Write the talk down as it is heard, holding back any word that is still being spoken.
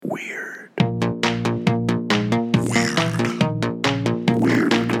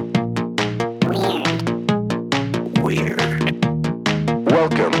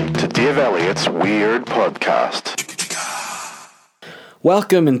Podcast.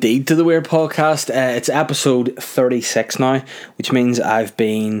 Welcome indeed to the Weird Podcast. It's episode 36 now, which means I've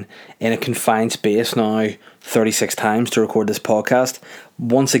been in a confined space now 36 times to record this podcast.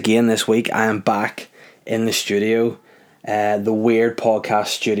 Once again this week I am back in the studio, the Weird Podcast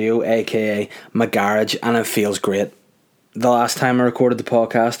studio, aka my garage, and it feels great. The last time I recorded the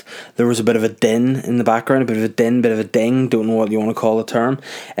podcast, there was a bit of a din in the background, a bit of a ding, don't know what you want to call the term.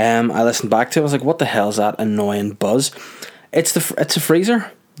 I listened back to it, I was like, what the hell's that annoying buzz? It's a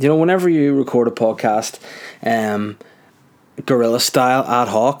freezer. You know, whenever you record a podcast, guerrilla style, ad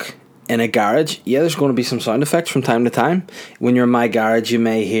hoc, in a garage, there's going to be some sound effects from time to time. When you're in my garage, you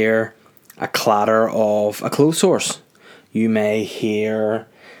may hear a clatter of a clothes horse. You may hear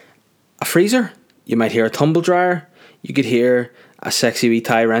a freezer. You might hear a tumble dryer. You could hear a sexy wee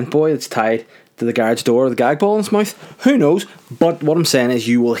Thai rent boy that's tied to the garage door with a gag ball in his mouth. Who knows? But what I'm saying is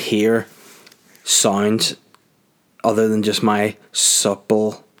you will hear sounds other than just my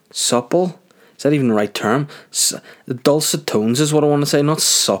supple? Is that even the right term? The dulcet tones is what I want to say, not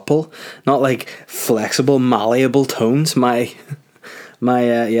supple. Not like flexible, malleable tones. My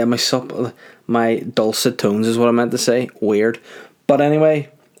dulcet tones is what I meant to say. Weird. But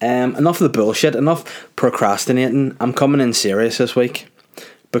anyway, enough of the bullshit, enough procrastinating. I'm coming in serious this week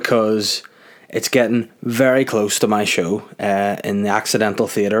because it's getting very close to my show in the Accidental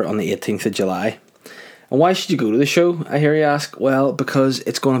Theatre on the 18th of July. And why should you go to the show, I hear you ask? Well, because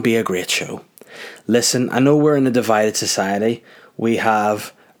it's going to be a great show. Listen, I know we're in a divided society. We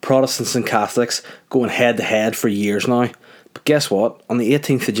have Protestants and Catholics going head to head for years now. But guess what? On the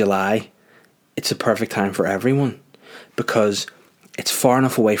 18th of July, it's a perfect time for everyone. Because it's far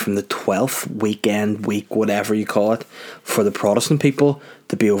enough away from the 12th week, whatever you call it, for the Protestant people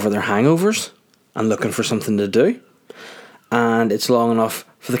to be over their hangovers and looking for something to do. And it's long enough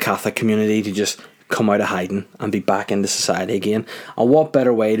for the Catholic community to just come out of hiding and be back into society again. And what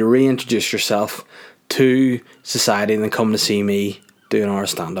better way to reintroduce yourself to society than come to see me doing our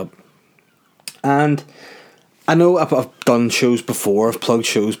stand-up. And I know I've done shows before, I've plugged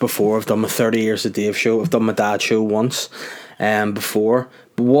shows before, I've done my 30 Years of Dave show, I've done my dad show once before.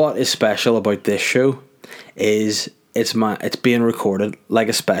 But what is special about this show is it's being recorded like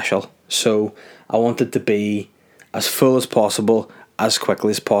a special. So I want it to be as full as possible, as quickly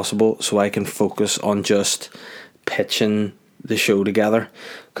as possible, so I can focus on just pitching the show together.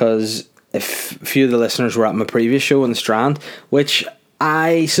 Because if a few of the listeners were at my previous show in the Strand, which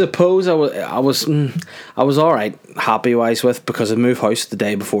I suppose I was alright, happy wise with, because I moved house the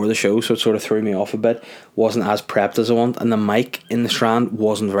day before the show, so it sort of threw me off a bit. Wasn't as prepped as I want, and the mic in the Strand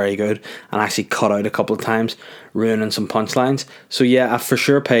wasn't very good, and actually cut out a couple of times, ruining some punchlines. So yeah, I for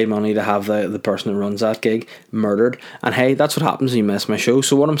sure paid money to have the person who runs that gig murdered, and hey, that's what happens when you miss my show.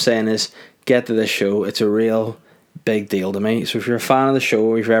 So what I'm saying is, get to this show. It's a real big deal to me. So if you're a fan of the show,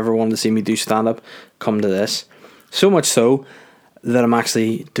 or if you ever wanted to see me do stand up, come to this. So much so that I'm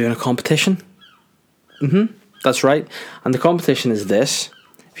actually doing a competition. That's right. And the competition is this.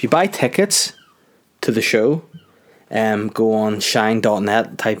 If you buy tickets to the show, go on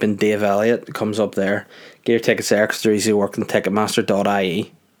shine.net, type in Dave Elliott, it comes up there. Get your tickets there because they're easy working.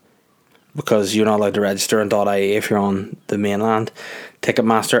 Ticketmaster.ie, because you're not allowed to register on .ie if you're on the mainland.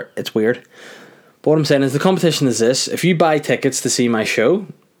 Ticketmaster, it's weird. But what I'm saying is the competition is this. If you buy tickets to see my show,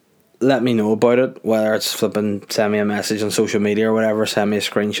 let me know about it, whether it's send me a message on social media or whatever, send me a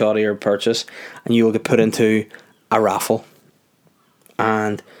screenshot of your purchase, and you will get put into a raffle.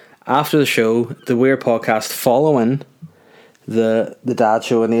 And after the show, the Weird Podcast following the dad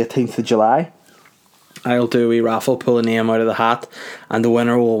show on the 18th of July, I'll do a wee raffle, pull a name out of the hat, and the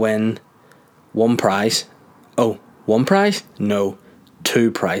winner will win one prize. Oh, one prize? No,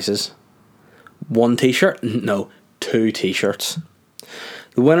 two prizes. One t-shirt? No, two t-shirts.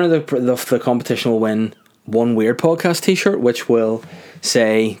 The winner of the competition will win one Weird Podcast t-shirt, which will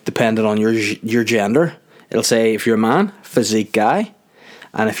say, depending on your gender, it'll say, if you're a man, physique guy,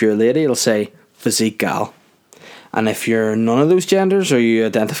 and if you're a lady, it'll say physique gal. And if you're none of those genders, or you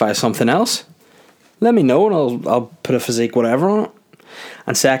identify as something else, let me know and I'll put a physique whatever on it.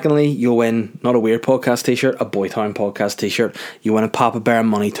 And secondly, you'll win not a Weird Podcast t-shirt, a Boytown Podcast t-shirt. You win a Papa Bear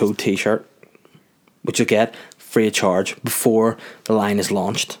Money Toad t-shirt, which you'll get free of charge before the line is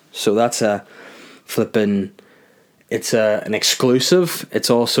launched. So that's a flipping, it's an exclusive. It's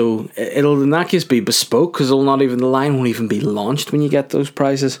also, it'll in that case be bespoke, because the line won't even be launched when you get those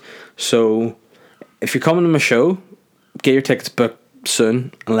prizes. So if you're coming to my show, get your tickets booked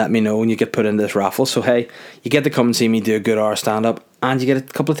soon and let me know when you get put in this raffle. So hey, you get to come and see me do a good hour stand up, and you get a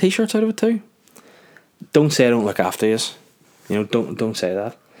couple of t-shirts out of it too. Don't say I don't look after you. You know, don't say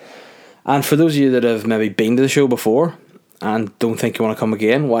that. And for those of you that have maybe been to the show before and don't think you want to come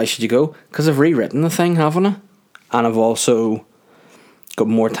again, why should you go? Because I've rewritten the thing, haven't I? And I've also got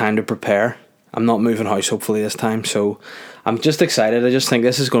more time to prepare. I'm not moving house hopefully this time, so I'm just excited. I just think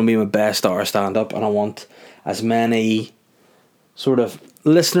this is going to be my best hour stand-up, and I want as many sort of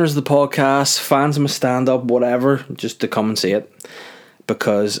listeners of the podcast, fans of my stand-up, whatever, just to come and see it,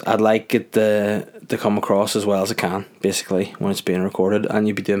 because I'd like it to come across as well as I can, basically, when it's being recorded. And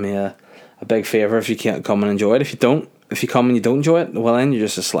you'd be doing me a big favour if you can't come and enjoy it. If you come and you don't enjoy it, well then you're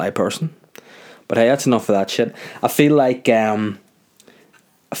just a sly person. But hey, that's enough of that shit. I feel like I've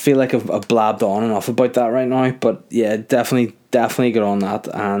blabbed on enough about that right now. But yeah, definitely get on that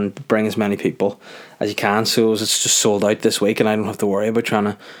and bring as many people as you can, so it's just sold out this week and I don't have to worry about trying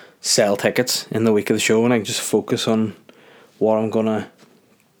to sell tickets in the week of the show, and I can just focus on what I'm gonna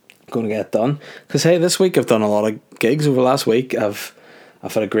get done. Because hey, this week I've done a lot of gigs over the last week. I've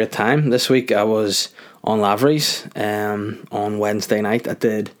had a great time. This week I was on Lavery's on Wednesday night. I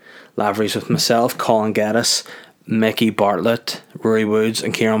did Lavery's with myself, Colin Geddes, Mickey Bartlett, Rory Woods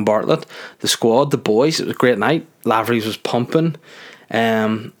and Kieran Bartlett. The squad, the boys. It was a great night. Lavery's was pumping.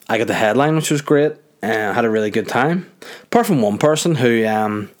 I got the headline, which was great. I had a really good time. Apart from one person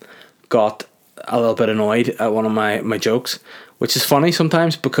who got a little bit annoyed at one of my jokes, which is funny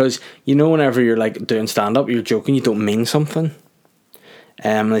sometimes, because you know whenever you're like doing stand up, you're joking, you don't mean something.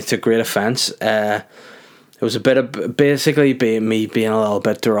 They took great offence. It was a bit of basically me being a little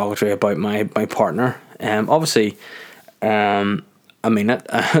bit derogatory about my partner. Obviously, I mean it.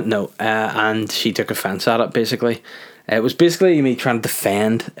 And she took offence at it. Basically, it was basically me trying to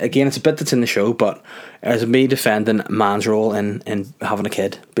defend. Again, it's a bit that's in the show, but it was me defending a man's role in having a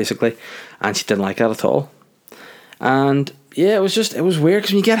kid, basically, and she didn't like that at all. And yeah, it was weird,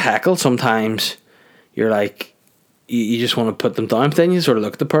 because when you get heckled, sometimes you're like, you just want to put them down, but then you sort of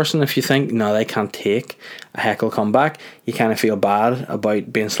look at the person. If you think, no, they can't take a heckle comeback, you kind of feel bad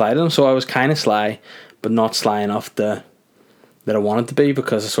about being sly to them. So I was kind of sly, but not sly enough that I wanted to be,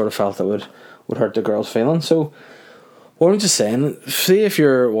 because I sort of felt it would hurt the girl's feelings. So what I'm just saying, see, if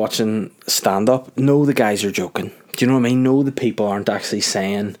you're watching stand-up, know the guys are joking. Do you know what I mean? Know the people aren't actually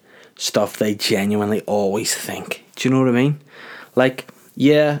saying stuff they genuinely always think. Do you know what I mean? Like,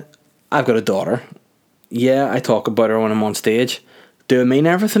 yeah, I've got a daughter. Yeah, I talk about her when I'm on stage. Do I mean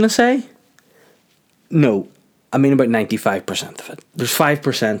everything I say? No. I mean about 95% of it. There's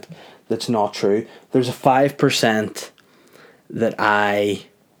 5% that's not true. There's a 5% that I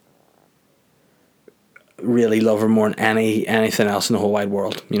really love her more than anything else in the whole wide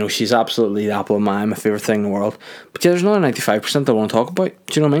world. You know, she's absolutely the apple of my eye, my favourite thing in the world. But yeah, there's another 95% that I want to talk about.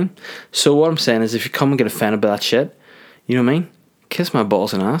 Do you know what I mean? So what I'm saying is, if you come and get offended by that shit, you know what I mean? Kiss my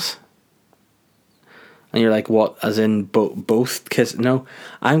balls and ass. And you're like, what? As in both kiss? No,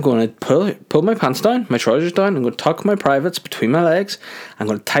 I'm going to pull my pants down, my trousers down. I'm going to tuck my privates between my legs. I'm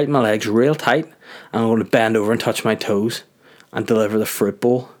going to tighten my legs real tight. And I'm going to bend over and touch my toes and deliver the fruit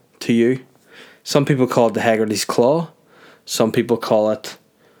bowl to you. Some people call it the Haggerty's Claw. Some people call it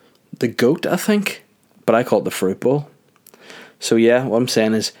the goat, I think. But I call it the fruit bowl. So yeah, what I'm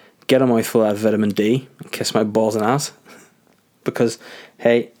saying is, get a mouthful of vitamin D and kiss my balls and ass. Because,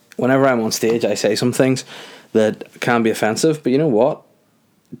 hey, whenever I'm on stage, I say some things that can be offensive, but you know what?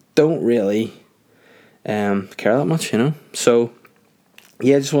 Don't really care that much, you know? So,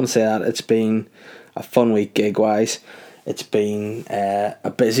 yeah, I just want to say that it's been a fun week gig-wise. It's been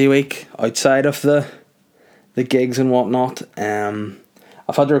a busy week outside of the gigs and whatnot.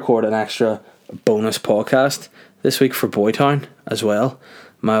 I've had to record an extra bonus podcast this week for Boytown as well.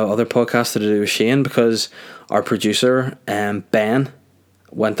 My other podcast to do with Shane, because our producer, Ben,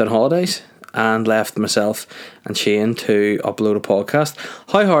 went on holidays and left myself and Shane to upload a podcast.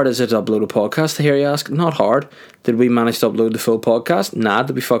 How hard is it to upload a podcast, I hear you ask? Not hard. Did we manage to upload the full podcast? Nah.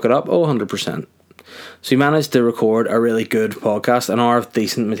 Did we fuck it up? 100%. So we managed to record a really good podcast, an hour of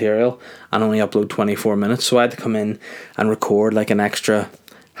decent material, and only upload 24 minutes. So I had to come in and record like an extra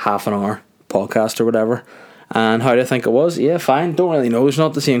half an hour podcast or whatever. And how do I think it was? Yeah, fine. Don't really know. It's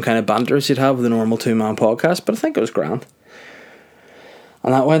not the same kind of banter as you'd have with a normal 2-man podcast, but I think it was grand.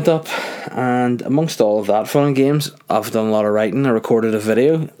 And that went up, and amongst all of that fun and games, I've done a lot of writing. I recorded a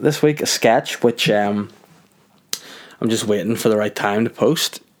video this week, a sketch, which I'm just waiting for the right time to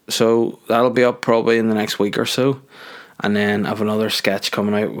post. So that'll be up probably in the next week or so. And then I have another sketch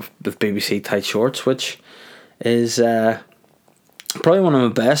coming out with BBC Tight Shorts, which is probably one of my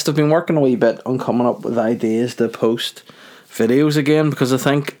best. I've been working a wee bit on coming up with ideas to post videos again, because I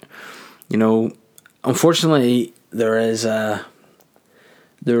think, you know, unfortunately there's a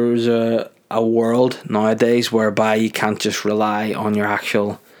world nowadays whereby you can't just rely on your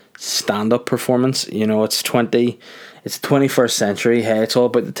actual stand-up performance. You know, it's 21st century. Hey, it's all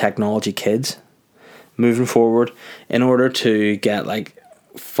about the technology, kids. Moving forward, in order to get like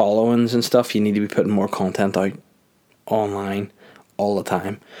followings and stuff, you need to be putting more content out online all the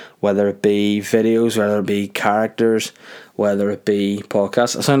time, whether it be videos, whether it be characters, whether it be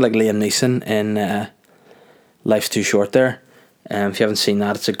podcasts. I sound like Liam Neeson in Life's Too Short there. If you haven't seen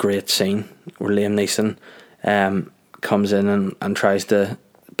that, it's a great scene where Liam Neeson comes in and tries to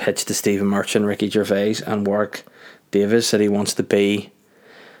pitch to Stephen Merchant, Ricky Gervais and Warwick Davis that he wants to be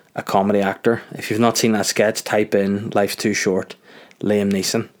a comedy actor. If you've not seen that sketch, type in Life's Too Short, Liam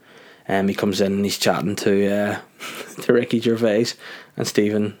Neeson. He comes in and he's chatting to to Ricky Gervais and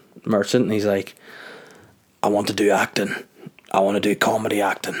Stephen Merchant, and he's like, I want to do acting. I want to do comedy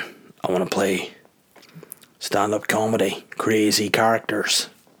acting. I want to play stand-up comedy, crazy characters,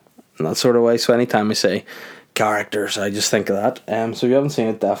 and that sort of way. So anytime I say characters, I just think of that. So if you haven't seen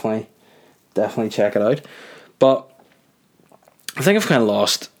it, definitely check it out. But I think I've kind of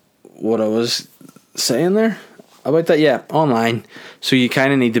lost what I was saying there about that. Yeah, online. So you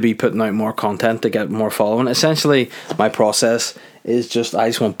kind of need to be putting out more content to get more following. Essentially, my process is just I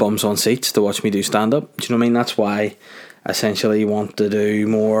just want bums on seats to watch me do stand-up. Do you know what I mean? That's why I essentially want to do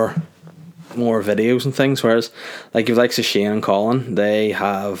more videos and things. Whereas, like, if like Shane and Colin, they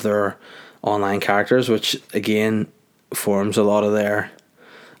have their online characters, which again forms a lot of their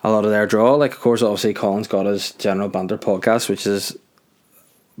draw. Like, of course, obviously Colin's got his General Banter podcast, which has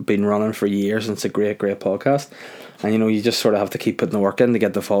been running for years, and it's a great podcast. And you know, you just sort of have to keep putting the work in to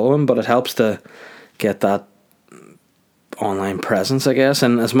get the following, but it helps to get that online presence, I guess.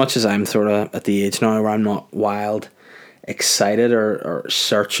 And as much as I'm sort of at the age now where I'm not wild excited or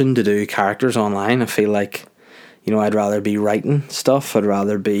searching to do characters online, I feel like, you know, I'd rather be writing stuff. I'd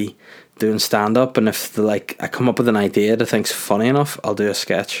rather be doing stand up, and if I come up with an idea that I think's funny enough, I'll do a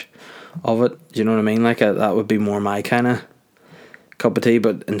sketch of it. Do you know what I mean? Like, that would be more my kind of cup of tea.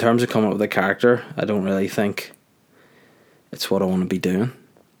 But in terms of coming up with a character, I don't really think it's what I want to be doing.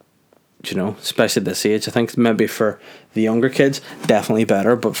 Do you know, especially at this age. I think maybe for the younger kids, definitely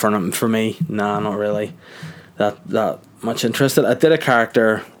better, but for me, nah, not really that much interested. I did a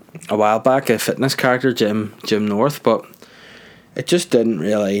character a while back, a fitness character, Jim North, but it just didn't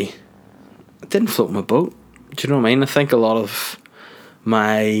float my boat. Do you know what I mean? I think a lot of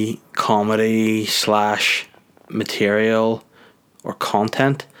my comedy / material or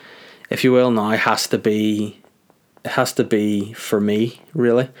content, if you will, now has to be for me,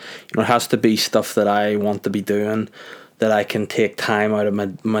 really. You know, it has to be stuff that I want to be doing, that I can take time out of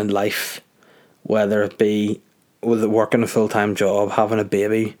my life, whether it be with working a full-time job, having a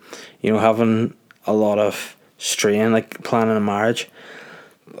baby, you know, having a lot of strain, like planning a marriage,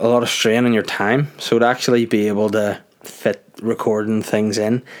 a lot of strain on your time. So to actually be able to fit recording things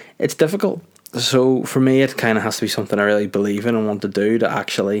in, it's difficult. So for me, it kind of has to be something I really believe in and want to do, to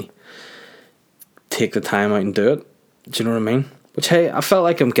actually take the time out and do it. Do you know what I mean? Which, hey, I felt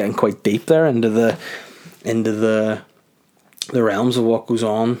like I'm getting quite deep there into the realms of what goes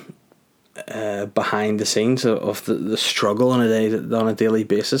on behind the scenes of the struggle on a daily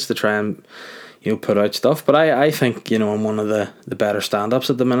basis to try and, you know, put out stuff. But I think, you know, I'm one of the better stand-ups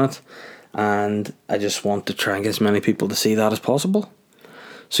at the minute, and I just want to try and get as many people to see that as possible.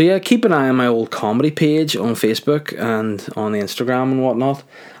 So yeah, keep an eye on my old comedy page on Facebook and on the Instagram and whatnot.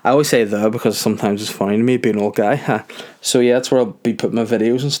 I always say because sometimes it's funny to me being an old guy. So yeah, that's where I'll be putting my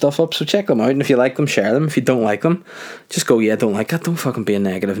videos and stuff up. So check them out, and if you like them, share them. If you don't like them, just go, yeah, don't like that. Don't fucking be a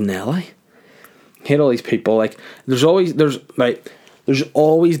negative Nelly. Hate all these people. Like, there's always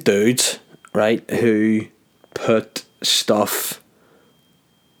dudes, right, who put stuff,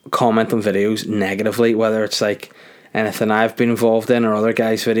 comment on videos negatively, whether it's like anything I've been involved in or other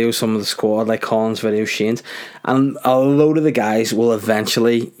guys' videos, some of the squad, like Colin's videos, Shane's, and a load of the guys will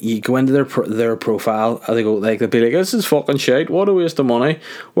eventually, you go into their profile and they'll be like, this is fucking shit, what a waste of money,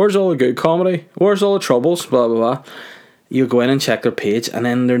 where's all the good comedy, where's all the troubles, blah blah blah. You'll go in and check their page, and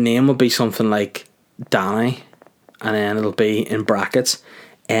then their name will be something like Danny, and then it'll be in brackets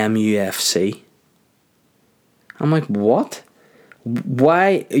MUFC. I'm like, what?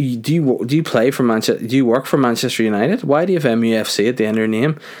 Why do you play for Manchester? Do you work for Manchester United? Why do you have MUFC at the end of your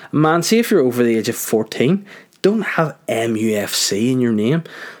name? Man, see, if you're over the age of 14, don't have MUFC in your name.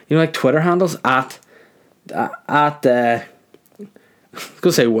 You know, like Twitter handles at go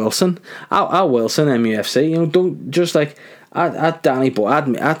say Wilson at Wilson MUFC. You know, don't just like at Danny Boy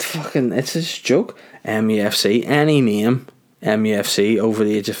at fucking, it's a joke. MUFC, any name MUFC over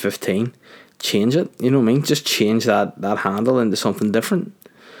the age of 15. Change it, you know what I mean? Just change that handle into something different.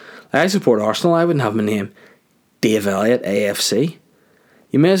 Like, I support Arsenal. I wouldn't have my name Dave Elliott AFC.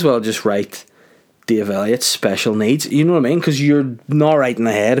 you may as well just write Dave Elliott special needs. You know what I mean? Because you're not writing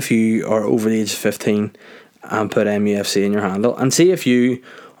ahead if you are over the age of 15 and put MUFC in your handle. And see if you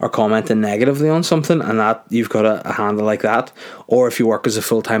are commenting negatively on something and that you've got a handle like that, or if you work as a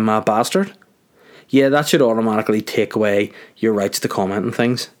full-time mad bastard, yeah, that should automatically take away your rights to comment and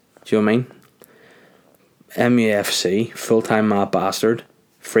things. Do you know what I mean? MUFC, full-time mad bastard,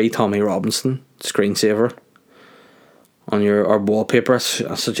 free Tommy Robinson, screensaver on your, or wallpaper,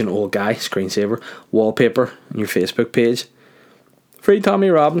 that's such an old guy, screensaver, wallpaper on your Facebook page. Free Tommy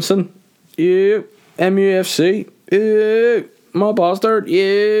Robinson, yeah, MUFC, yeah, mad bastard,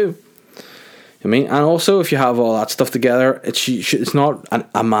 yeah. I mean, and also if you have all that stuff together, it's not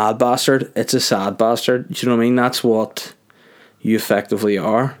a mad bastard, it's a sad bastard. Do you know what I mean? That's what you effectively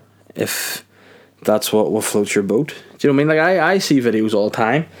are, if that's what floats your boat. Do you know what I mean? Like, I see videos all the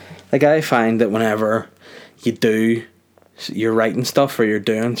time. Like, I find that whenever you're writing stuff or you're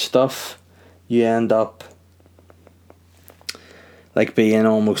doing stuff, you end up like being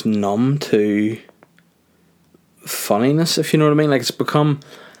almost numb to funniness, if you know what I mean. Like, it's become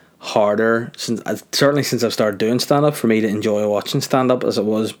harder certainly since I've started doing stand-up for me to enjoy watching stand-up as it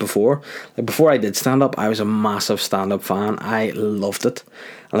was before. Like, before I did stand-up, I was a massive stand-up fan. I loved it,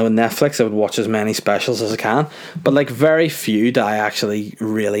 and with Netflix I would watch as many specials as I can, but like very few do I actually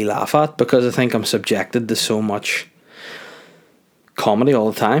really laugh at, because I think I'm subjected to so much comedy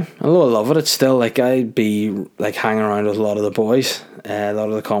all the time. Although I love it, it's still like I'd be like hanging around with a lot of the boys, a lot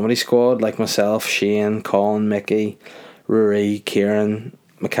of the comedy squad, like myself, Shane, Colin, Mickey, Rory, Kieran,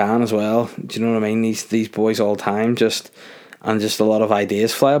 McCann as well. Do you know what I mean? These boys all the time, just a lot of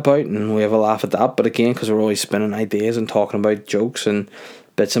ideas fly about, and we have a laugh at that. But again, because we're always spinning ideas and talking about jokes and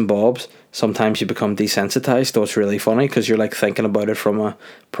bits and bobs, sometimes you become desensitized, so it's really funny because you're like thinking about it from a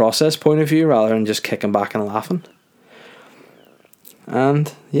process point of view rather than just kicking back and laughing.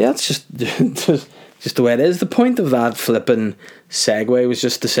 And yeah, it's just just the way it is. The point of that flipping segue was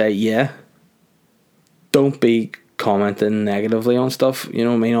just to say, yeah, don't be commenting negatively on stuff, you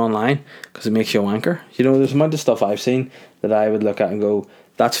know what I mean, online, because it makes you a wanker. You know, there's a amount of stuff I've seen that I would look at and go,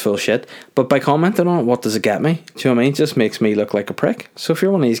 that's full shit, but by commenting on it, what does it get me? Do you know what I mean? It just makes me look like a prick. So if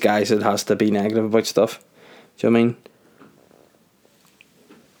you're one of these guys that has to be negative about stuff, do you know what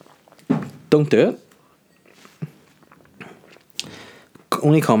I mean? Don't do it.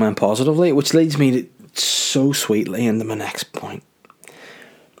 Only comment positively, which leads me so sweetly into my next point.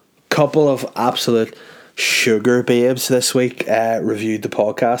 Couple of absolute sugar babes this week reviewed the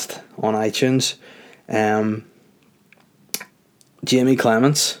podcast on iTunes. Jamie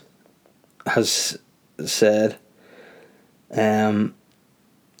Clements has said the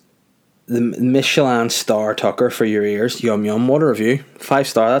Michelin star Tucker for your ears. Yum yum. What a review.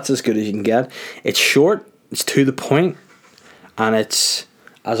 5-star. That's as good as you can get. It's short, it's to the point, and it's,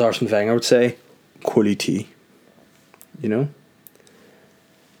 as Arsene Wenger would say, quality. You know?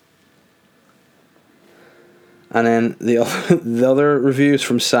 And then the other review is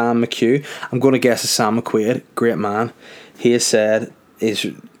from Sam McHugh. I'm going to guess it's Sam McQuaid. Great man. He has said,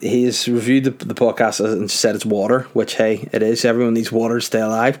 he has reviewed the podcast and said it's water, which, hey, it is. Everyone needs water to stay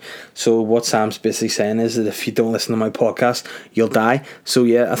alive. So what Sam's basically saying is that if you don't listen to my podcast, you'll die. So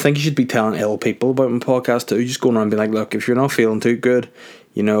yeah, I think you should be telling ill people about my podcast too. Just going around and be like, look, if you're not feeling too good,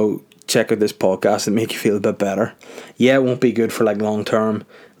 you know, check out this podcast and make you feel a bit better. Yeah, it won't be good for like long-term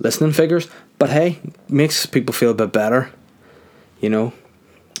listening figures, but hey, makes people feel a bit better, you know.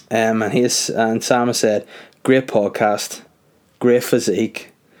 And Sam has said, great podcast, great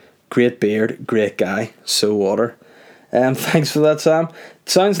physique, great beard, great guy, so water. Thanks for that, Sam. It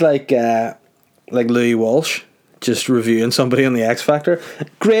sounds like Louis Walsh just reviewing somebody on the X Factor.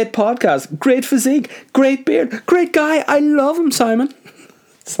 Great podcast, great physique, great beard, great guy. I love him, Simon.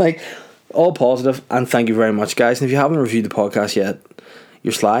 It's like all positive, and thank you very much, guys. And if you haven't reviewed the podcast yet,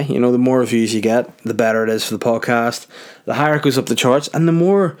 you're sly. You know, the more reviews you get, the better it is for the podcast. The higher it goes up the charts, and the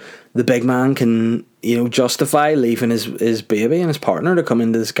more the big man can, you know, justify leaving his baby and his partner to come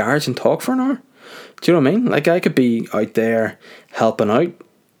into this garage and talk for an hour. Do you know what I mean? Like, I could be out there helping out,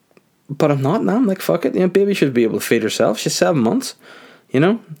 but I'm not now. I'm like, fuck it. You know, baby should be able to feed herself. She's 7 months. You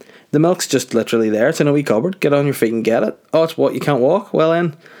know? The milk's just literally there. It's in a wee cupboard. Get on your feet and get it. Oh, it's what? You can't walk? Well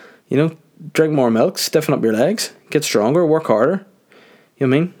then, you know, drink more milk, stiffen up your legs, get stronger, work harder. You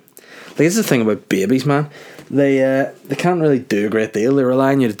know what I mean? Like, this is the thing about babies, man. They can't really do a great deal. They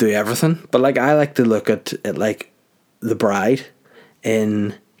rely on you to do everything. But like, I like to look at it like the bride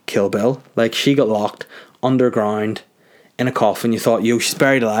in Kill Bill. Like, she got locked underground in a coffin. You thought, yo, she's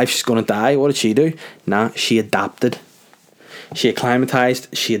buried alive, she's gonna die. What did she do? Nah, she adapted. She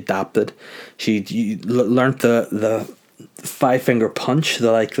acclimatized. She adapted. She learnt the 5-finger punch,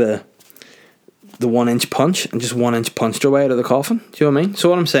 the 1 inch punch, and just 1 inch punched her way out of the coffin. Do you know what I mean? So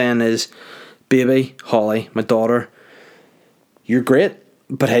what I'm saying is, baby, Holly, my daughter, you're great,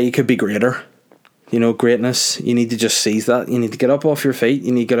 but hey, you could be greater. You know, greatness, you need to just seize that. You need to get up off your feet.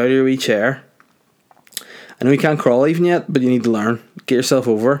 You need to get out of your wee chair. I know you can't crawl even yet, but you need to learn. Get yourself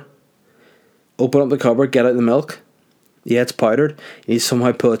over. Open up the cupboard, get out the milk. Yeah, it's powdered. You need to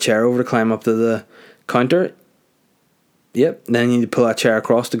somehow pull a chair over to climb up to the counter. Yep, then you need to pull that chair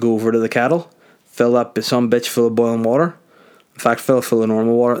across to go over to the kettle. Fill that some bitch full of boiling water. In fact, fill it full of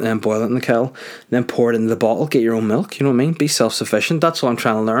normal water, and then boil it in the kettle. Then pour it into the bottle. Get your own milk. You know what I mean? Be self-sufficient. That's what I'm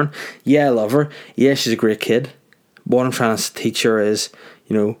trying to learn. Yeah, I love her. Yeah, she's a great kid. What I'm trying to teach her is,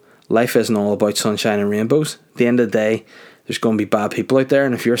 you know, life isn't all about sunshine and rainbows. At the end of the day, there's going to be bad people out there,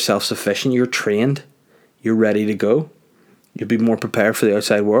 and if you're self-sufficient, you're trained, you're ready to go, you'll be more prepared for the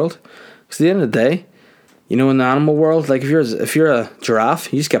outside world. Because at the end of the day, you know, in the animal world, like if you're a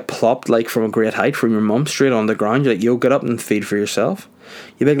giraffe, you just get plopped like from a great height from your mum straight on the ground. You're like, yo, get up and feed for yourself,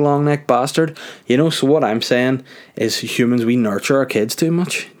 you big long neck bastard. You know, so what I'm saying is, humans, we nurture our kids too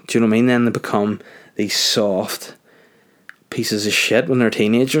much. Do you know what I mean? Then they become these soft pieces of shit when they're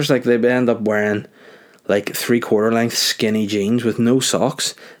teenagers. Like, they end up wearing like 3/4 length skinny jeans with no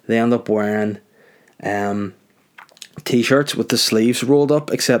socks. They end up wearing t-shirts with the sleeves rolled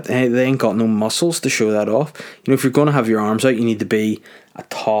up, except hey, they ain't got no muscles to show that off. You know, if you're going to have your arms out, you need to be a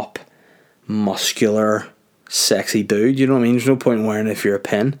top muscular sexy dude. You know what I mean? There's no point in wearing it if you're a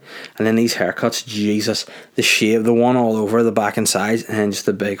pin. And then these haircuts, Jesus, the shave, the one all over the back and sides, and then just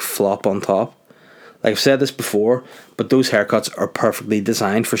a big flop on top. Like I've said this before, but those haircuts are perfectly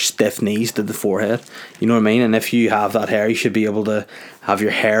designed for stiff knees to the forehead. You know what I mean? And if you have that hair, you should be able to have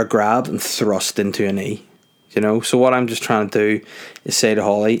your hair grabbed and thrust into a knee. You know? So what I'm just trying to do is say to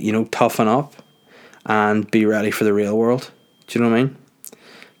Holly, you know, toughen up and be ready for the real world. Do you know what I mean?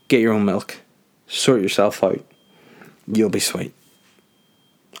 Get your own milk. Sort yourself out. You'll be sweet.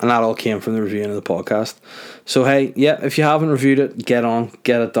 And that all came from the reviewing of the podcast. So hey, yeah, if you haven't reviewed it, get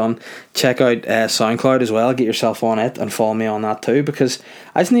it done. Check out SoundCloud as well. Get yourself on it and follow me on that too, because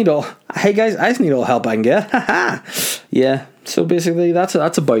I just need all help I can get. Yeah. So basically, that's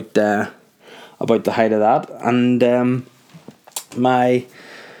about the height of that. And my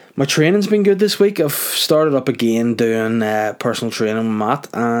training's been good this week. I've started up again doing personal training with Matt,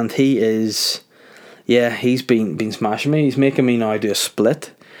 and he's been smashing me. He's making me now do a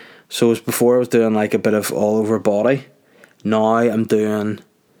split. So as before I was doing like a bit of all over body. Now I'm doing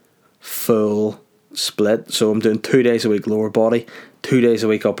full split. So I'm doing 2 days a week lower body, 2 days a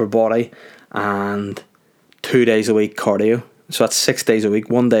week upper body, and 2 days a week cardio. So that's 6 days a week,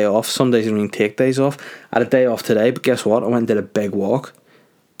 1 day off. Some days I don't even take days off. I had a day off today, but guess what? I went and did a big walk,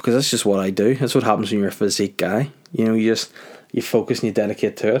 because that's just what I do. That's what happens when you're a physique guy. You know, you focus and you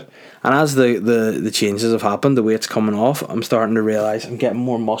dedicate to it. And as the changes have happened, the weight's coming off, I'm starting to realise I'm getting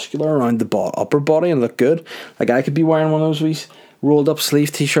more muscular around the upper body and look good. Like, I could be wearing one of those wee rolled up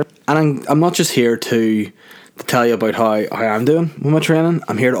sleeve t-shirts. And I'm not just here to tell you about how I'm doing with my training.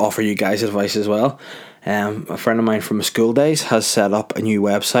 I'm here to offer you guys advice as well. A friend of mine from my school days has set up a new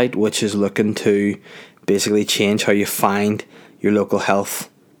website which is looking to basically change how you find your local health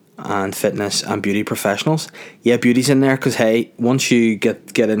and fitness and beauty professionals. Yeah, beauty's in there, because hey, once you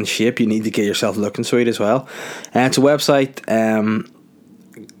get in shape, you need to get yourself looking sweet as well. And it's a website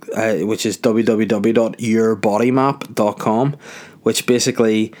which is www.yourbodymap.com, which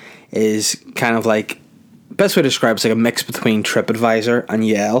basically is kind of like, best way to describe it's like a mix between TripAdvisor and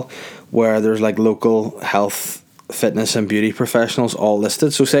Yale, where there's like local health, fitness and beauty professionals all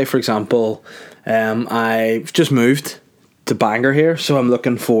listed. So say for example, I've just moved to Bangor here, so I'm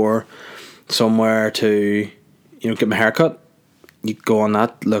looking for somewhere to, you know, get my hair cut. You go on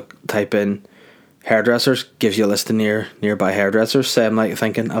that, type in hairdressers, gives you a list of nearby hairdressers. Say I'm like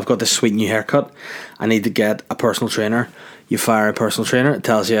thinking, I've got this sweet new haircut, I need to get a personal trainer. You fire a personal trainer, it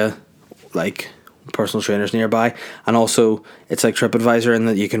tells you like personal trainers nearby, and also it's like TripAdvisor in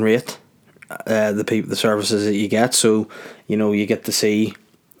that you can rate the services that you get, so you know you get to see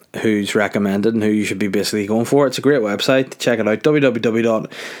who's recommended and who you should be basically going for. It's a great website. Check it out,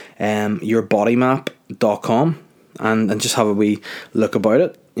 www.yourbodymap.com, and just have a wee look about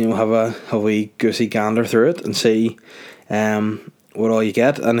it. You know, have a wee goosey gander through it and see what all you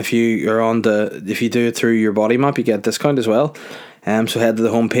get. And if you do it through Your Body Map, you get a discount as well. So head to the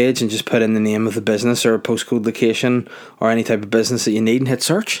homepage and just put in the name of the business or postcode location or any type of business that you need and hit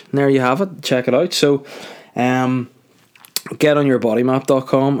search. And there you have it. Check it out. So get on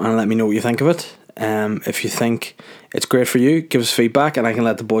yourbodymap.com and let me know what you think of it. If you think it's great for you, give us feedback and I can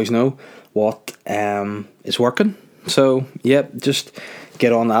let the boys know what is working So, yep, just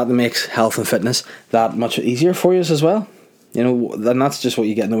get on that. It makes health and fitness that much easier for you as well. You know, and that's just what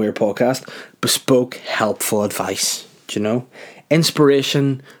you get in the Weird Podcast. Bespoke, helpful advice. Do you know?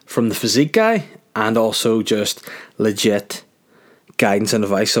 Inspiration from the physique guy, and also just legit guidance and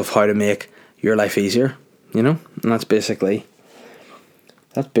advice of how to make your life easier. You know? And that's basically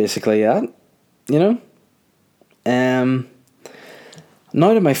it. You know?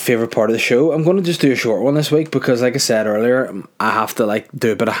 Now to my favourite part of the show. I'm going to just do a short one this week because, like I said earlier, I have to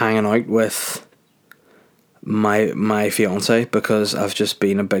do a bit of hanging out with my fiance because I've just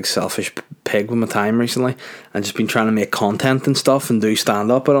been a big selfish pig with my time recently and just been trying to make content and stuff and do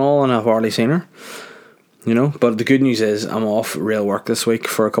stand up and all, and I've hardly seen her. You know, but the good news is I'm off real work this week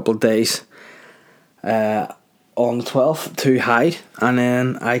for a couple of days on the 12th to Hyde, and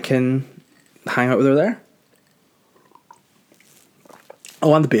then I can hang out with her there. I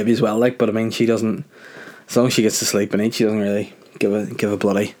want the baby as well, but I mean, she doesn't. As long as she gets to sleep and eat, she doesn't really give a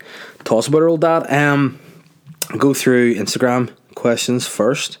bloody toss about her old dad. Go through Instagram questions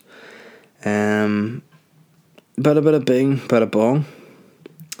first. Bada bada bing, bada bong.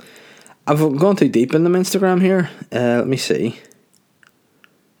 I've gone too deep in them Instagram here. Let me see.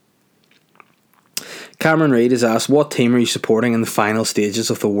 Cameron Reid has asked, what team are you supporting in the final stages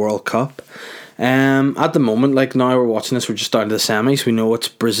of the World Cup? At the moment, now we're watching this, we're just down to the semis. We know it's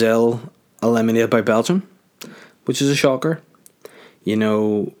Brazil eliminated by Belgium, which is a shocker. You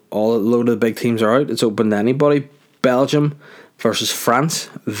know, a load of the big teams are out. It's open to anybody. Belgium versus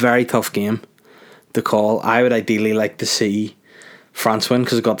France, very tough game to call. I would ideally like to see France win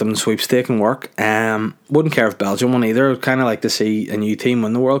because I got them in sweepstake and work. Wouldn't care if Belgium won either. I'd kind of like to see a new team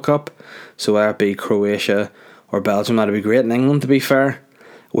win the World Cup. So whether it be Croatia or Belgium, that'd be great. And England, to be fair,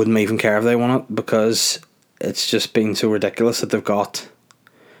 wouldn't even care if they won it because it's just been so ridiculous that they've got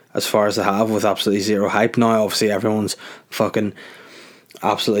as far as they have with absolutely zero hype. Now, obviously, everyone's fucking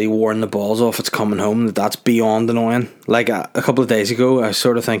absolutely worn the balls off it's coming home. That's beyond annoying. A couple of days ago, I was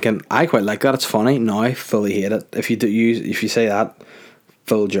sort of thinking, I quite like that, it's funny. Now I fully hate it. If you say that,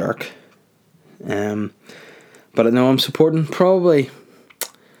 full jerk. But I know I'm supporting probably,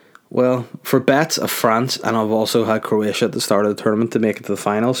 well, for bets of France, and I've also had Croatia at the start of the tournament to make it to the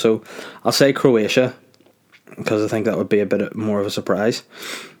final, so I'll say Croatia because I think that would be a bit more of a surprise.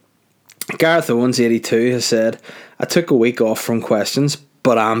 Gareth Owens 82 has said, I took a week off from questions,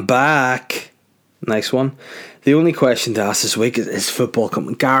 but I'm back. Nice one. The only question to ask this week is football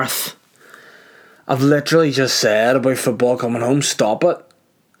coming. Gareth, I've literally just said about football coming home, stop it.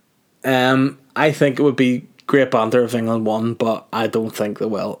 I think it would be great banter if England won, but I don't think they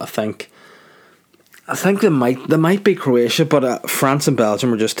will. I think they might be Croatia, but France and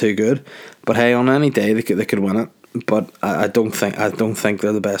Belgium are just too good. But hey, on any day they could win it. But I don't think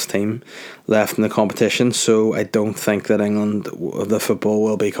they're the best team left in the competition, so I don't think that England, the football,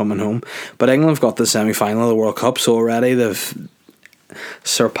 will be coming home. But England have got the semi-final of the World Cup, so already they've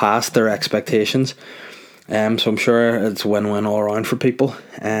surpassed their expectations. So I'm sure it's win-win all around for people.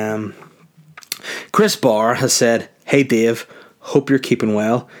 Chris Barr has said, hey Dave, hope you're keeping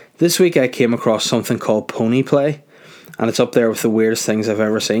well. This week I came across something called pony play, and it's up there with the weirdest things I've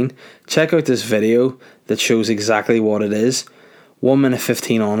ever seen. Check out this video that shows exactly what it is. 1 minute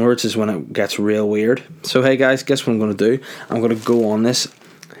 15 onwards is when it gets real weird. So hey guys, guess what I'm going to do? I'm going to go on this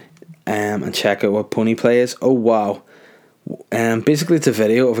and check out what pony play is. Oh wow. Basically it's a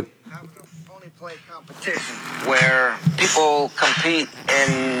video of a pony play competition where people compete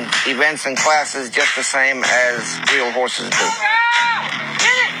in events and classes just the same as real horses do.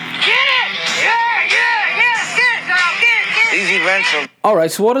 These events are...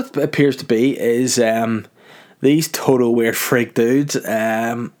 Alright, so what it appears to be is these total weird freak dudes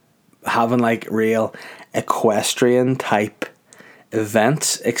having real equestrian type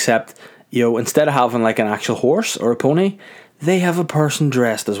events, except instead of having an actual horse or a pony, they have a person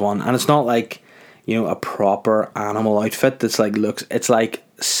dressed as one, and it's not a proper animal outfit that's it's like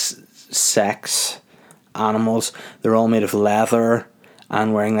sex animals. They're all made of leather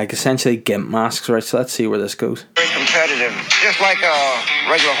and wearing essentially gimp masks, right? So let's see where this goes. Very competitive. Just like a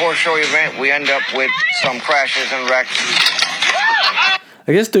regular horse show event, we end up with some crashes and wrecks.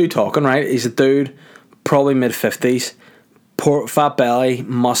 I guess dude talking, right? He's a dude, probably mid-50s, fat belly,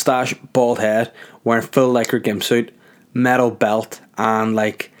 mustache, bald head, wearing full lycra gimp suit, metal belt, and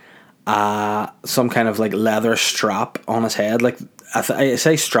some kind of leather strap on his head. I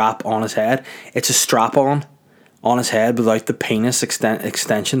say strap on his head. It's a strap on his head without the penis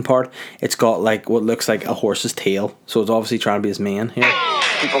extension part. It's got what looks like a horse's tail, so it's obviously trying to be his mane here.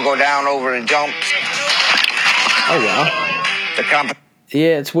 People go down over the jumps. Oh wow.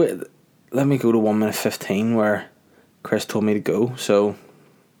 Yeah, it's weird. Let me go to 1 minute 15 where Chris told me to go. So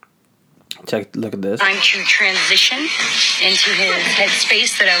look at this. Trying to transition into his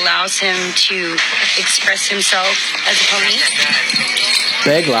headspace that allows him to express himself as a pony.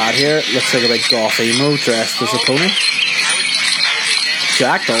 Big lad here, looks like a big goth emo dressed as a pony.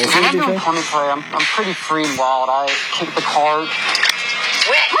 Jack also. When I'm doing pony play, I'm pretty free and wild. I kick the cart,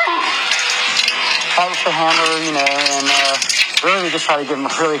 fight with the hammer, and really just try to give them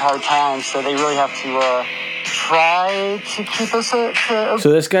a really hard time. So they really have to try to keep us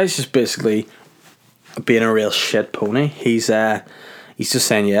So this guy's just basically being a real shit pony. He's just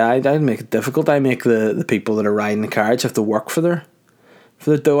saying, yeah, I make it difficult. I make the people that are riding the carriage have to work for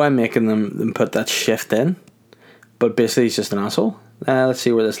the dough. I'm making them put that shift in. But basically he's just an asshole. Let's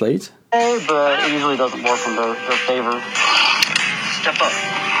see where this leads. But it usually doesn't work in their favor. Step up.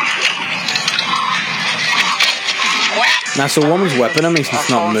 Now, so woman's whipping him, he's just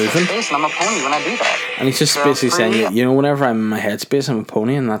not moving. I'm a pony when I do that. And he's just basically saying, whenever I'm in my headspace, I'm a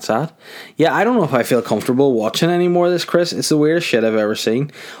pony, and that's that. Yeah, I don't know if I feel comfortable watching any more of this, Chris. It's the weirdest shit I've ever seen.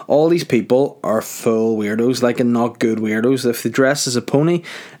 All these people are full weirdos, and not good weirdos. If they dress as a pony,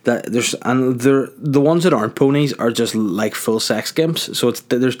 the ones that aren't ponies are just like full sex gimps. So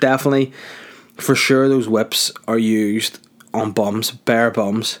there's definitely, for sure, those whips are used on bums, bare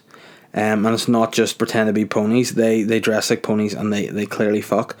bums. And it's not just pretend to be ponies. They dress like ponies and they clearly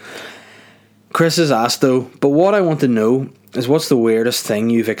fuck. Chris has asked though, but what I want to know is what's the weirdest thing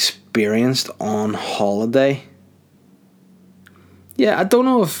you've experienced on holiday? Yeah, I don't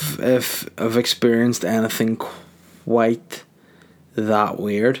know if I've experienced anything quite that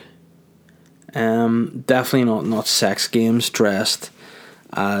weird. Definitely not sex games dressed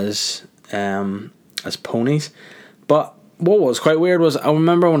as ponies. But what was quite weird was I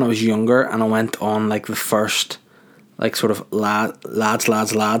remember when I was younger and I went on the first sort of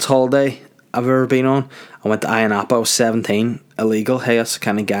lads holiday I've ever been on. I went to Ayia Napa. I was 17, illegal. Hey, that's the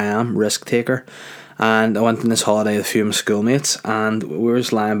kind of guy I am, risk taker. And I went on this holiday with a few of my schoolmates and we were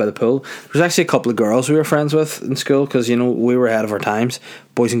just lying by the pool. There was actually a couple of girls we were friends with in school because we were ahead of our times.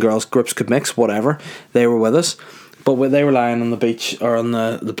 Boys and girls groups could mix, whatever. They were with us. But they were lying on the beach or on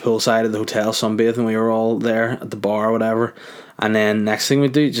the pool side of the hotel sunbathing. We were all there at the bar or whatever. And then next thing we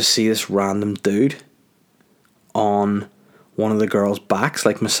do, just see this random dude on one of the girls' backs,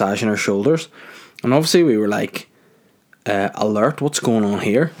 massaging her shoulders. And obviously we were alert, what's going on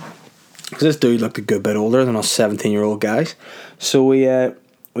here? Because this dude looked a good bit older than us 17-year-old guys. So we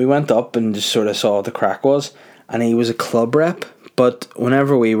went up and just sort of saw what the crack was. And he was a club rep. But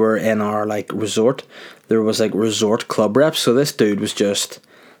whenever we were in our resort, there was resort club reps. So this dude was just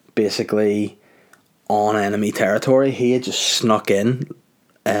basically on enemy territory. He had just snuck in,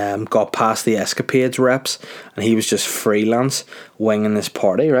 got past the escapades reps, and he was just freelance winging this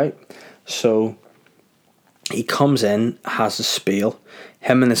party, right? So he comes in, has a spiel,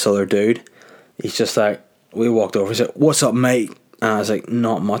 him and this other dude. He's just we walked over, he said, "What's up, mate?" And I was like,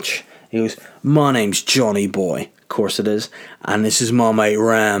 "Not much." He goes, "My name's Johnny Boy." Of course it is. "And this is my mate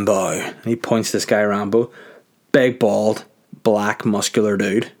Rambo." And he points to this guy Rambo. Big, bald, black, muscular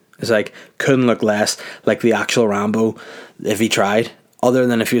dude. It's couldn't look less like the actual Rambo if he tried. Other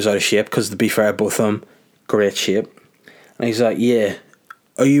than if he was out of shape, because to be fair, both of them, great shape. And he's like, "Yeah,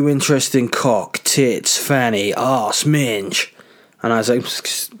 are you interested in cock, tits, fanny, arse, minge?" And I was like,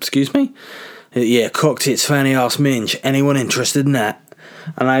 "Excuse me?" "Yeah, cock, tits, fanny, arse, minge. Anyone interested in that?"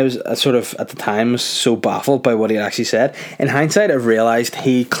 And I sort of, at the time, was so baffled by what he actually said. In hindsight, I've realised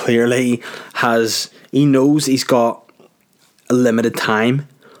he clearly he knows he's got a limited time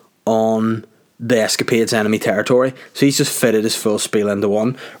on the escapades enemy territory. So he's just fitted his full spiel into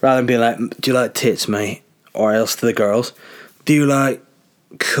one. Rather than being like, "Do you like tits, mate?" Or else to the girls, "Do you like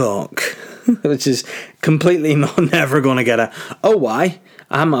cock?" Which is completely never going to get "Oh, why?"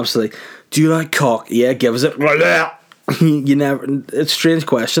 I'm absolutely, "Do you like cock?" "Yeah, give us it." You never. It's a strange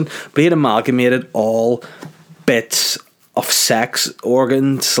question, but he had amalgamated all bits of sex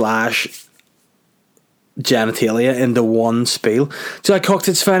organ / genitalia into one spiel. "Do you like cock,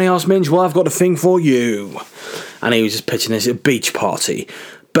 tits, fanny, arse, minge? Well, I've got a thing for you." And he was just pitching this at a beach party.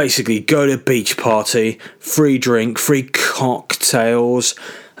 Basically, go to a beach party, free drink, free cocktails.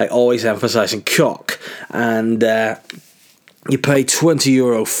 Always emphasising cock. And you pay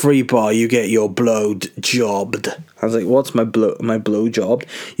 €20 free bar, you get your blowed jobbed. I was like, "What's my blow jobbed?"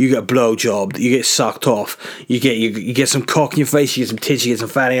 "You get blow jobbed, you get sucked off, you get some cock in your face, you get some tits, you get some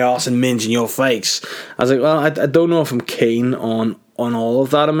fatty arse and minge in your face." I was like, well, I don't know if I'm keen on all of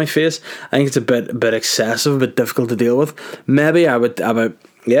that in my face. I think it's a bit excessive, a bit difficult to deal with. Maybe I would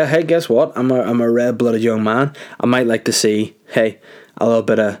yeah, hey, guess what? I'm a red-blooded young man. I might like to see, hey, a little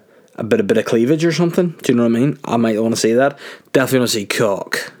bit of a bit of cleavage or something. Do you know what I mean? I might want to see that. Definitely want to see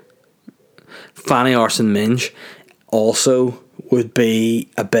cock. Fanny Arson Minge also would be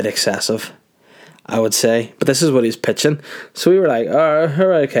a bit excessive, I would say. But this is what he's pitching. So we were like,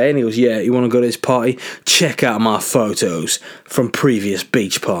 alright, okay. And he goes, yeah, you want to go to his party? Check out my photos from previous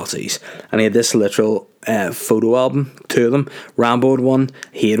beach parties. And he had this literal photo album, 2 of them. Rambo had one,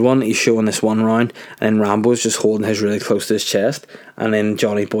 he had one. He's showing this one round. And then Rambo's just holding his really close to his chest. And then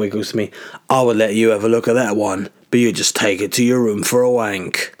Johnny Boy goes to me, I would let you have a look at that one, but you just take it to your room for a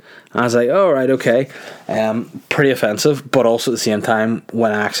wank. I was like, all right, okay. Pretty offensive, but also at the same time,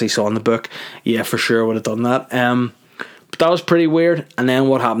 when I actually saw in the book, yeah, for sure would have done that. But that was pretty weird. And then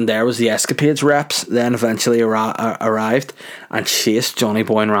what happened there was the Escapades reps then eventually arrived and chased Johnny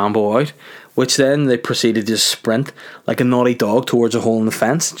Boy and Rambo out, which then they proceeded to sprint like a naughty dog towards a hole in the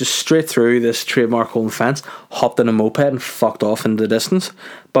fence, just straight through this trademark hole in the fence, hopped in a moped and fucked off into the distance.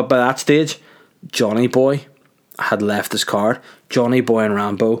 But by that stage, Johnny Boy had left his card. Johnny Boy and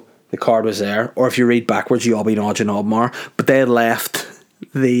Rambo, the card was there, or if you read backwards, Yobby Nodge and Obmar, but they had left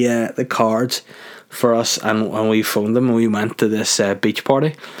the cards for us, and we phoned them and we went to this beach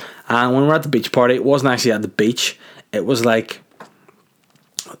party. And when we were at the beach party, it wasn't actually at the beach, it was like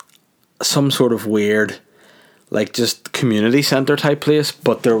some sort of weird, like just community centre type place,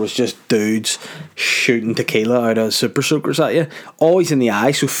 but there was just dudes shooting tequila out of super soakers at you, always in the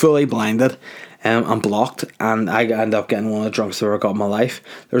eye, so fully blinded. And blocked, and I ended up getting one of the drunkest I've ever got in my life.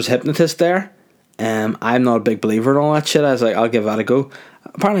 There was a hypnotist there. I'm not a big believer in all that shit. I was like, I'll give that a go.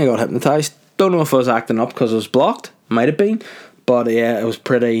 Apparently I got hypnotised. Don't know if I was acting up because I was blocked. Might have been. But yeah, it was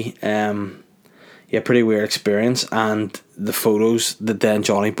pretty pretty weird experience. And the photos that then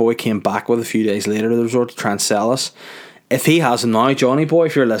Johnny Boy came back with a few days later to the resort to try and sell us. If he has them now, Johnny Boy,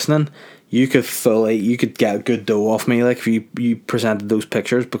 if you're listening, you could get a good dough off me, like, if you presented those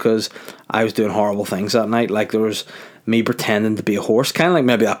pictures, because I was doing horrible things that night. Like, there was me pretending to be a horse, kind of like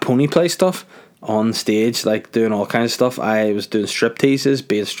maybe that pony play stuff on stage, like doing all kinds of stuff. I was doing strip teases,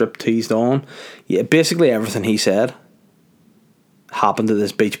 being strip teased on. Yeah, basically everything he said happened at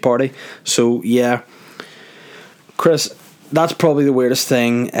this beach party. So yeah, Chris, that's probably the weirdest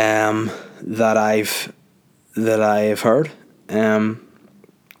thing that I've heard.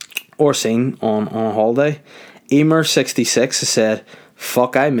 Or seen on a holiday. Emer66 has said,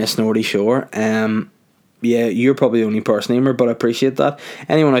 fuck, I miss Nordy Shore. Yeah, you're probably the only person, Emer, but I appreciate that.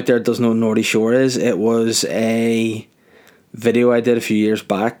 Anyone out there that doesn't know what Nordy Shore is, it was a video I did a few years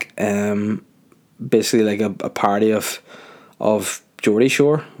back, basically like a parody of Geordie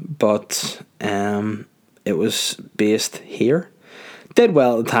Shore, but it was based here. Did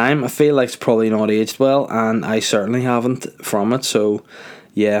well at the time. I feel like it's probably not aged well, and I certainly haven't from it, so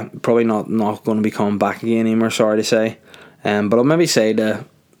yeah, probably not going to be coming back again anymore, sorry to say. But I'll maybe say to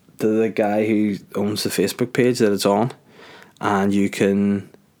the guy who owns the Facebook page that it's on, and you can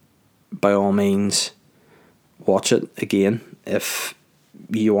by all means watch it again if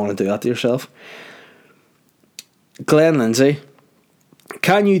you want to do that to yourself. Glenn Lindsay,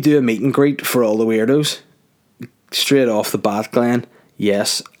 can you do a meet and greet for all the weirdos? Straight off the bat, Glenn,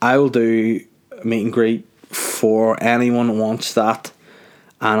 yes, I will do a meet and greet for anyone who wants that.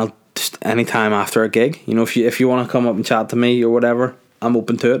 And I'll just anytime after a gig, you know, if you want to come up and chat to me or whatever, I'm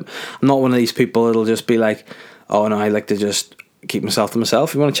open to it. I'm not one of these people that'll just be like, oh no, I like to just keep myself to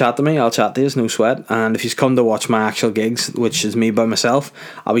myself. If you want to chat to me, I'll chat to you, no sweat. And if you come to watch my actual gigs, which is me by myself,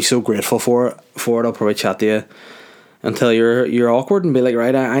 I'll be so grateful for it. I'll probably chat to you until you're awkward and be like,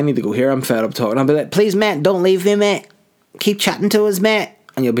 right, I need to go here, I'm fed up talking. I'll be like, please mate, don't leave me mate, keep chatting to us mate.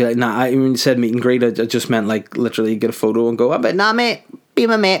 And you'll be like, nah, when you said meet and greet, I just meant like literally get a photo and go, but nah mate, be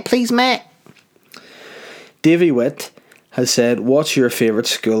my mate, please mate. Davy Witt has said, what's your favourite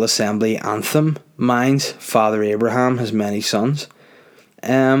school assembly anthem? Mine's Father Abraham Has Many Sons.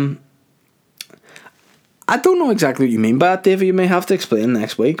 I don't know exactly what you mean by that, Davy. You may have to explain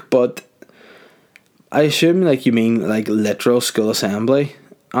next week, but I assume like you mean like literal school assembly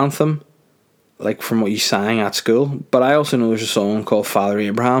anthem, like from what you sang at school. But I also know there's a song called Father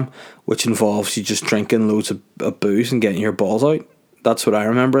Abraham, which involves you just drinking loads of booze and getting your balls out. That's what I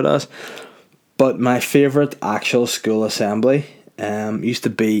remember it as. But my favourite actual school assembly used to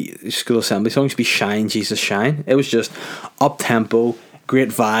be school assembly song used to be Shine Jesus Shine. It was just up tempo, great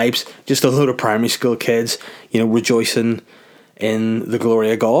vibes, just a load of primary school kids, you know, rejoicing in the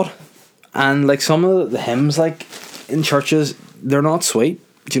glory of God. And like some of the hymns like in churches, they're not sweet.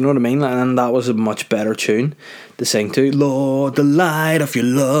 Do you know what I mean? And that was a much better tune to sing to. Lord, the light of your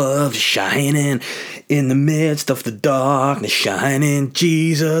love is shining in the midst of the darkness, shining.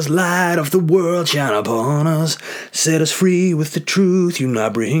 Jesus, light of the world, shine upon us. Set us free with the truth you now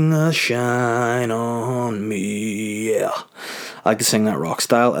bring us. Shine on me. Yeah. I like to sing that rock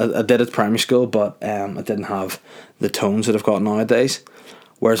style. I did it at primary school, but I didn't have the tones that I've got nowadays.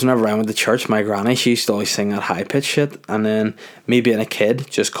 Whereas whenever I went to church, my granny, she used to always sing that high-pitched shit. And then me being a kid,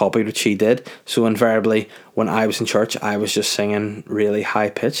 just copied what she did. So invariably, when I was in church, I was just singing really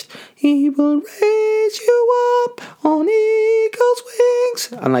high-pitched. He will raise you up on eagle's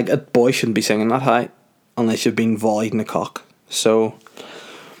wings. And like, a boy shouldn't be singing that high unless you've been volleyed in the cock. So,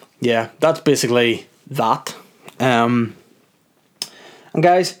 yeah, that's basically that. And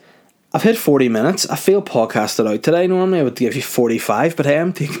guys, I've hit 40 minutes. I feel podcasted out today. Normally I would give you 45, but hey,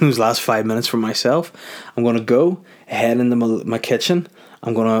 I'm taking those last 5 minutes for myself. I'm going to go head into my kitchen.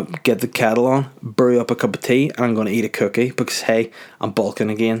 I'm going to get the kettle on, brew up a cup of tea, and I'm going to eat a cookie because, hey, I'm bulking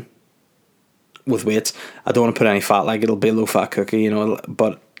again with weights. I don't want to put any fat, like it'll be a low-fat cookie,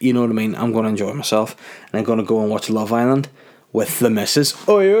 but you know what I mean. I'm going to enjoy myself, and I'm going to go and watch Love Island with the missus.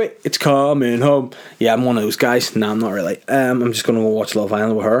 Oi, it's coming home. Yeah, I'm one of those guys. No, I'm not really. I'm just going to go watch Love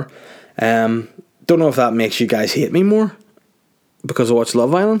Island with her. Don't know if that makes you guys hate me more because I watch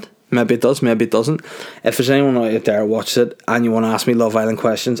Love Island. Maybe it does, maybe it doesn't. If there's anyone out there who watches it and you want to ask me Love Island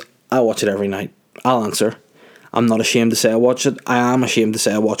questions, I watch it every night. I'll answer. I'm not ashamed to say I watch it. I am ashamed to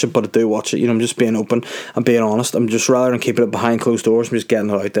say I watch it, but I do watch it. I'm just being open. I'm being honest. I'm just, rather than keeping it behind closed doors, I'm just getting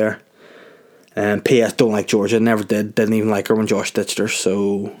it out there. And P.S. don't like Georgia. Never did. Didn't even like her when Josh ditched her.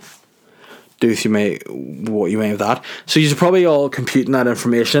 So do with you may what you may of that. So you're probably all computing that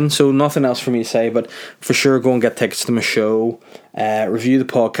information. So nothing else for me to say, but for sure go and get tickets to my show. Review the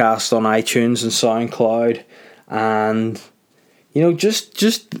podcast on iTunes and SoundCloud, and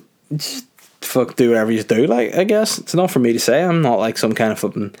just fuck do whatever you do. Like, I guess it's not for me to say. I'm not like some kind of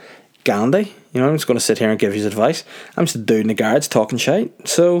fucking Gandhi. I'm just going to sit here and give you advice. I'm just a dude in the garage talking shite.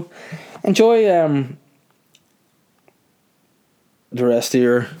 So enjoy the rest of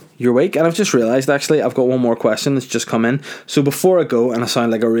your week. And I've just realised, actually, I've got one more question that's just come in. So before I go, and I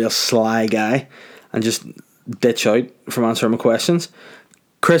sound like a real sly guy and just ditch out from answering my questions,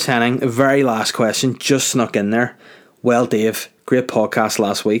 Chris Henning, very last question, just snuck in there. Well, Dave, great podcast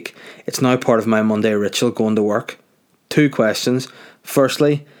last week. It's now part of my Monday ritual going to work. 2 questions.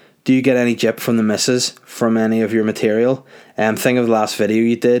 Firstly, do you get any jip from the missus from any of your material? Think of the last video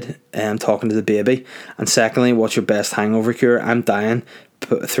you did, talking to the baby. And secondly, what's your best hangover cure? I'm dying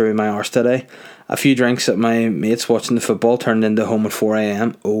through my arse today. A few drinks at my mates watching the football turned into home at 4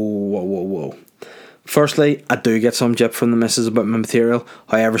 a.m. Oh, whoa. Firstly, I do get some jip from the missus about my material.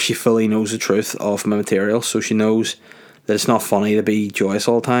 However, she fully knows the truth of my material, so she knows that it's not funny to be joyous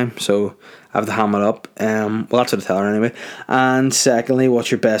all the time. So I have to ham it up. Well, that's what I tell her anyway. And secondly, what's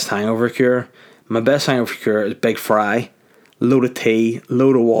your best hangover cure? My best hangover cure is big fry, load of tea,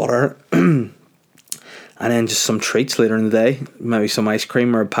 load of water, and then just some treats later in the day. Maybe some ice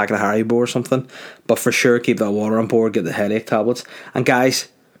cream or a packet of Haribo or something. But for sure, keep that water on board, get the headache tablets. And guys,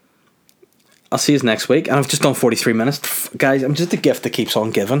 I'll see you next week. And I've just done 43 minutes. Guys, I'm just a gift that keeps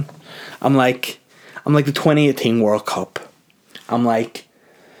on giving. I'm like the 2018 World Cup. I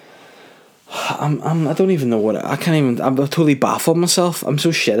don't even know what I'm totally baffled myself. I'm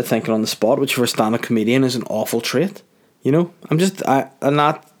so shit at thinking on the spot, which for a stand-up comedian is an awful trait. I'm just an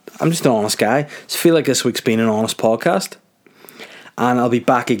honest guy. I just feel like this week's been an honest podcast. And I'll be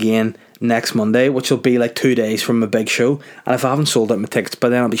back again next Monday, which will be like 2 days from a big show. And if I haven't sold out my tickets by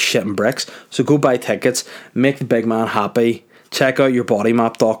then, I'll be shitting bricks. So go buy tickets, make the big man happy, check out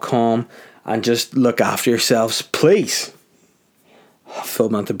yourbodymap.com, and just look after yourselves, please. Full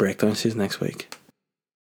amount of breakdown. See you next week.